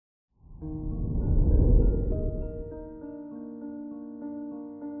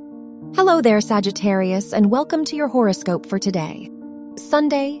Hello there, Sagittarius, and welcome to your horoscope for today,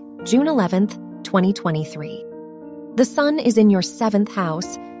 Sunday, June 11th, 2023. The sun is in your 7th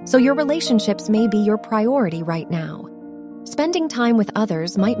house, so your relationships may be your priority right now. Spending time with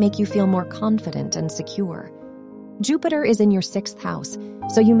others might make you feel more confident and secure. Jupiter is in your 6th house,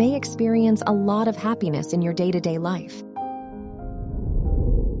 so you may experience a lot of happiness in your day-to-day life.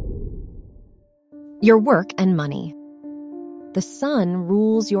 Your work and money. The sun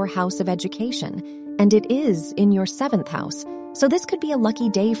rules your house of education, and it is in your 7th house, so this could be a lucky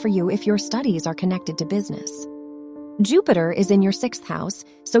day for you if your studies are connected to business. Jupiter is in your 6th house,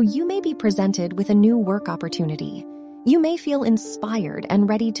 so you may be presented with a new work opportunity. You may feel inspired and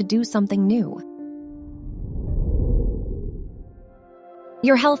ready to do something new.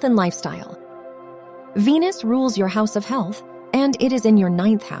 Your health and lifestyle. Venus rules your house of health, and it is in your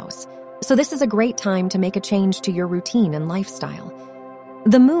 9th house, so this is a great time to make a change to your routine and lifestyle.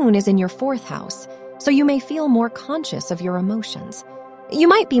 The moon is in your 4th house, so you may feel more conscious of your emotions. You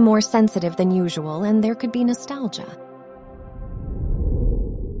might be more sensitive than usual, and there could be nostalgia.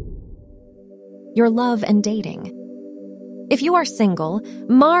 Your love and dating. If you are single,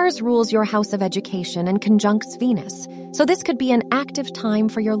 Mars rules your house of education and conjuncts Venus, so this could be an active time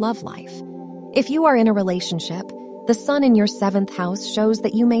for your love life. If you are in a relationship, the sun in your 7th house shows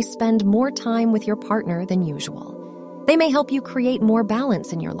that you may spend more time with your partner than usual. They may help you create more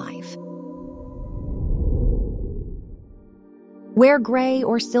balance in your life. Wear gray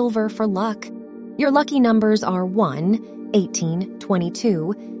or silver for luck. Your lucky numbers are 1, 18,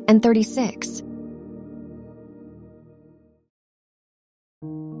 22, and 36.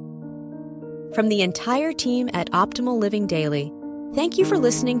 From the entire team at Optimal Living Daily, thank you for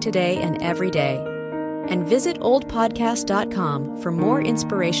listening today and every day. And visit oldpodcast.com for more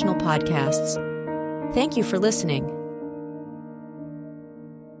inspirational podcasts. Thank you for listening.